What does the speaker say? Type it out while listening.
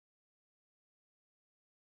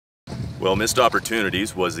Well, missed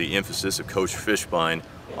opportunities was the emphasis of Coach Fishbein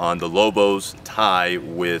on the Lobos' tie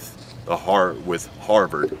with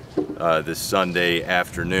Harvard this Sunday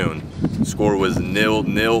afternoon. The score was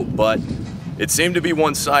 0-0, but it seemed to be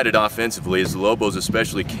one-sided offensively as the Lobos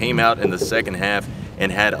especially came out in the second half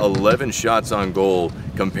and had 11 shots on goal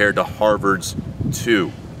compared to Harvard's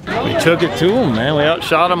 2. We took it to them, man. We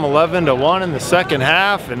outshot them 11-1 in the second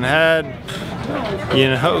half and had, you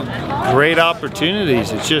know, great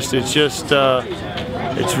opportunities. It's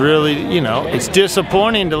really, you know, it's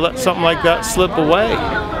disappointing to let something like that slip away.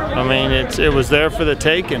 I mean, it was there for the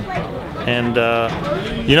taking. And,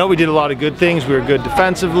 you know, we did a lot of good things. We were good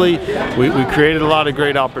defensively. We created a lot of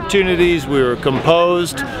great opportunities. We were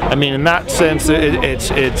composed. I mean, in that sense,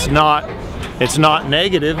 it's not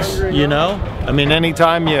negatives, you know. I mean,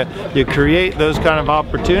 anytime you create those kind of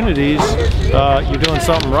opportunities, you're doing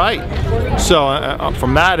something right. So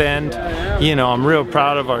from that end, you know, I'm real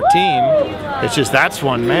proud of our team. It's just that's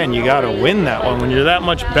one, man, you got to win that one. When you're that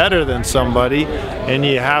much better than somebody and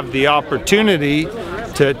you have the opportunity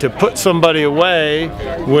to put somebody away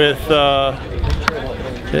with,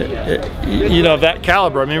 you know, that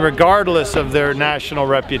caliber. I mean, regardless of their national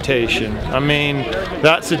reputation. I mean,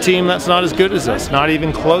 that's a team that's not as good as us, not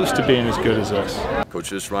even close to being as good as us. Coach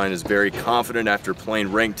Fishbein is very confident after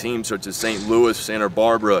playing ranked teams such as St. Louis, Santa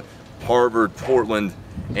Barbara, Harvard, Portland,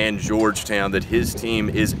 and Georgetown that his team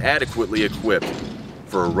is adequately equipped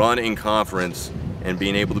for a run in conference and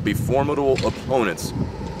being able to be formidable opponents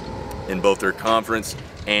in both their conference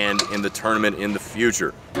and in the tournament in the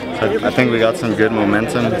future. I think we got some good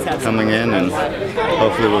momentum coming in, and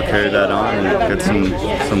hopefully we'll carry that on and get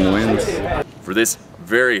some wins. For this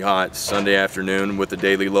very hot Sunday afternoon with the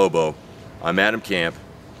Daily Lobo, I'm Adam Camp.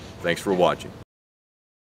 Thanks for watching.